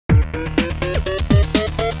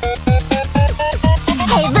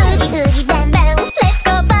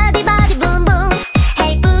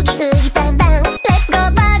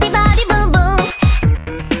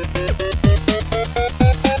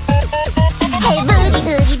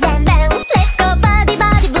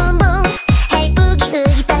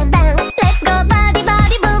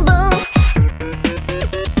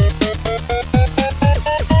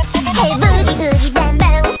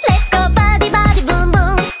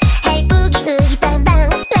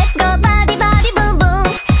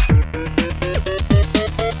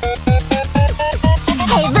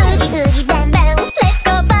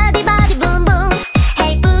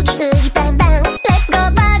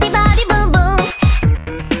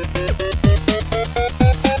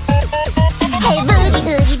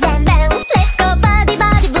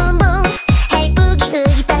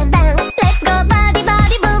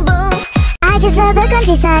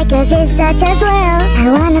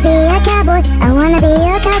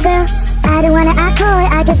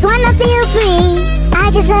just wanna feel free. I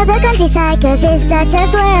just love the countryside cause it's such a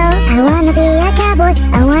swirl. I wanna be a cowboy,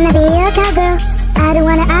 I wanna be a cowgirl. I don't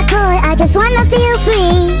wanna act coy, I just wanna feel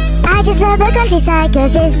free. I just love the countryside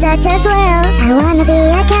cause it's such a swirl. I wanna be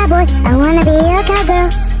a cowboy, I wanna be a cowgirl.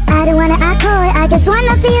 I don't wanna act coy, I just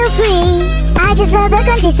wanna feel free. I just love the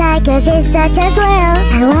countryside cause it's such a swirl.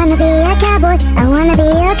 I wanna be a cowboy, I wanna be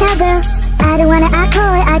a cowgirl. I don't wanna act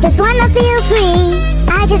coy, I just wanna feel free.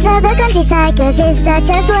 I just love the countryside cause it's such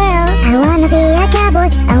a swirl. I wanna be a cowboy,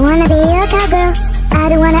 I wanna be a cowgirl. I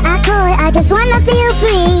don't wanna act coy, I just wanna feel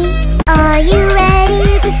free. Are you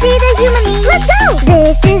ready to see the human me? Let's go!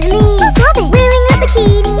 This is me, wearing a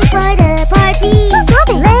bikini for the party.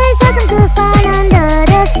 Let's have some good fun under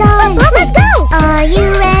the sun. Let's go! Are you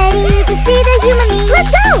ready to see the human me?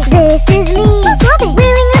 Let's go! This is me,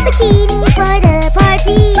 wearing a bikini for the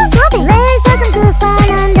party. Let's have some good fun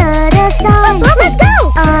under the sun. Let's go!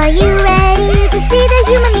 Are you ready to see the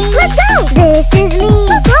human me? Let's go! This is me,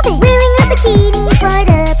 wearing a bikini for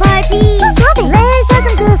the party. Let's have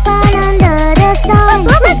some good fun under the sun.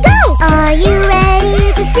 Let's go! Are you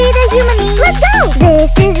ready to see the human me? Let's go!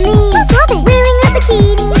 This is me, wearing a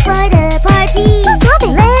bikini for the party.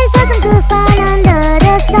 Let's have some good fun under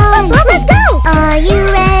the sun. Let's go! Are you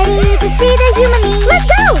ready to see the human me? Let's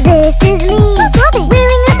go! This is me,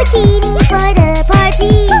 wearing a bikini for the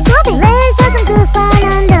party. Let's have some good fun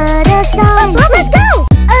under the sun. Let's go!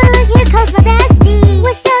 Here comes my bestie.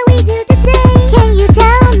 What shall we do today? Can you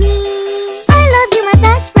tell me? I love you, my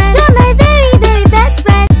best friend. You're my very, very best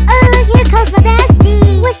friend. Here comes my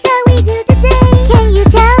bestie. What shall we do today? Can you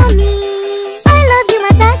tell me? I love you,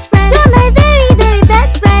 my best friend. You're my very, very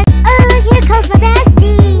best friend. Here comes my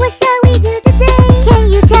bestie. What shall we do today? Can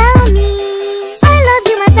you tell me? I love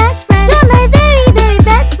you, my best friend. You're my very, very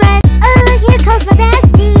best friend. Here comes my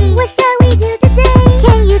bestie. What shall we do today?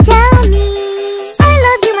 Can you tell me? I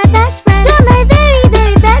love you, my best friend. You're my very,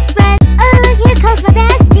 very best friend. Here comes my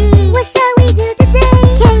bestie. What shall we do today?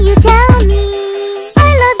 Can you tell me? I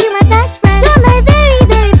love you, my best friend. You're my very,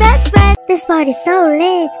 very best friend. This party's so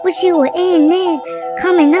lit. Wish you were in it.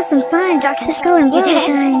 Coming up some fun. Let's go and blow the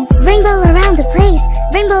guns. Rainbow around the place.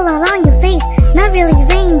 Rainbow all on your face. Not really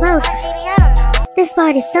rainbows. This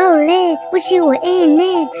party's so lit. Wish you were in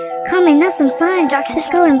it. Coming up some fun. Let's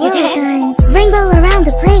go and blow the guns. Rainbow around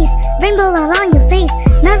the place. Rainbow all on your face.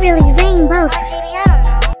 Not really rainbows.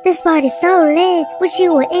 This party's so lit. Wish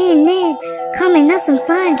you were in it. Coming up some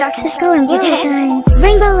fun. Let's go and blow the guns.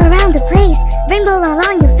 Rainbow around the place. Rainbow all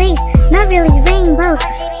on your face. Not really rainbows.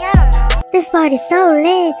 This party's so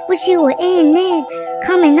lit. Wish you were in it.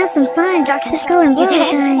 Coming up some fun. Let's go and blow the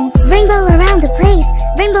guns. Rainbow around the place.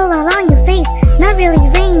 Rainbow all on your face. Not really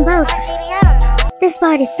rainbows. This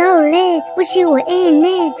party's so lit. Wish you were in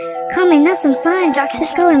it. Coming up some fun.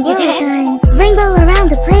 Let's go and blow the guns. Rainbow around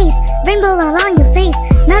the place. Rainbow all on your face.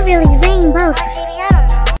 Not really rainbows.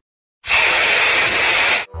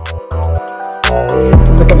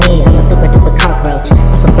 Look at me, I'm a super duper cockroach.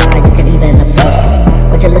 I'm so fly you can even approach me.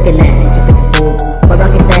 What you looking at, you freaking fool? What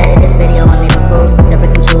Rocky said in this video on April Fools. The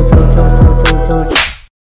freaking true.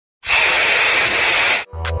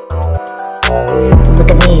 Look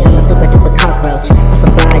at me, I'm a super duper cockroach. I'm so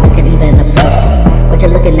fly you can even approach me. What you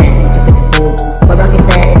looking at, you freaking fool? What Rocky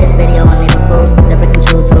said in this video on April Fools. The freaking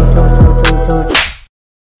true.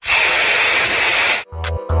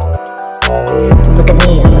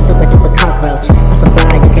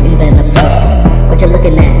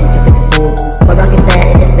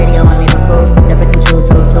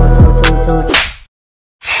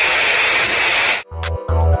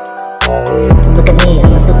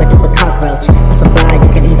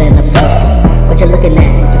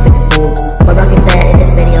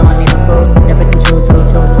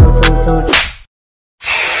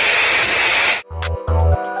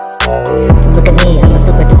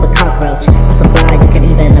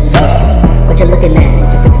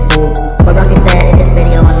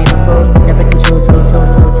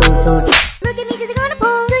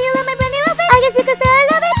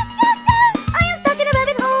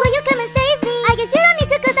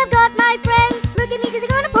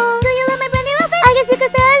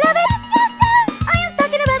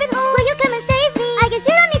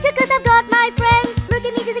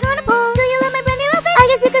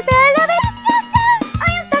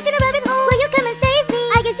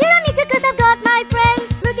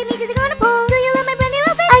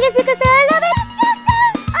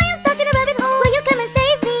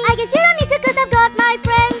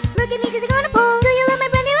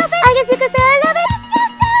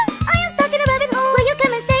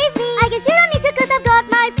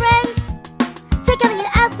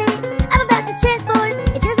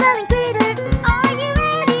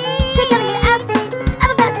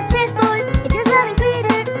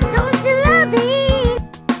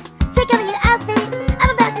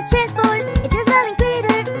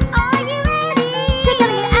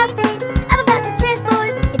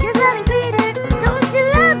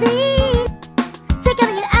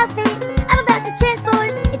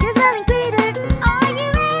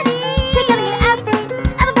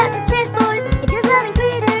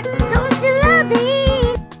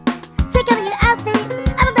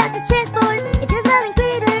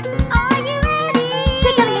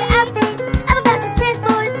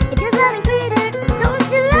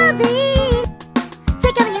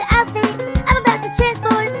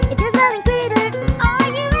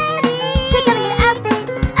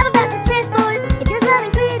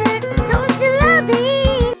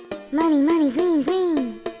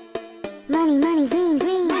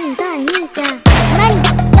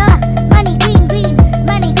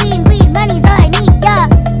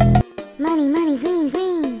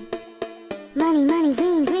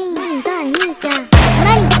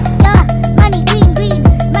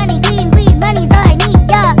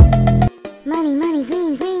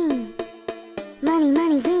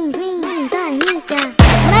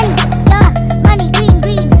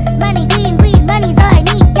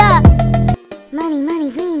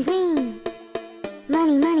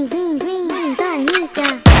 need,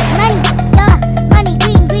 yeah. Money, yeah. Money,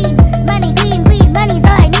 green, green. Money, green, green. Money's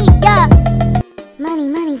all I need, yeah. Money,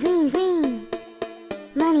 money, green, green.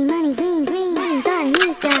 Money, money, green, green. Money's all I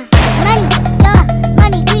need, yeah. Money, yeah.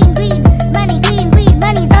 Money, green, green. Money, green, green.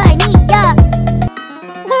 Money's all I need, yeah.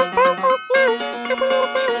 I can read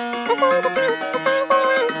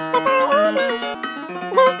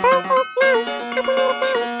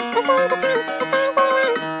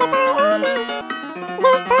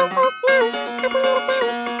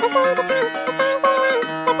a time.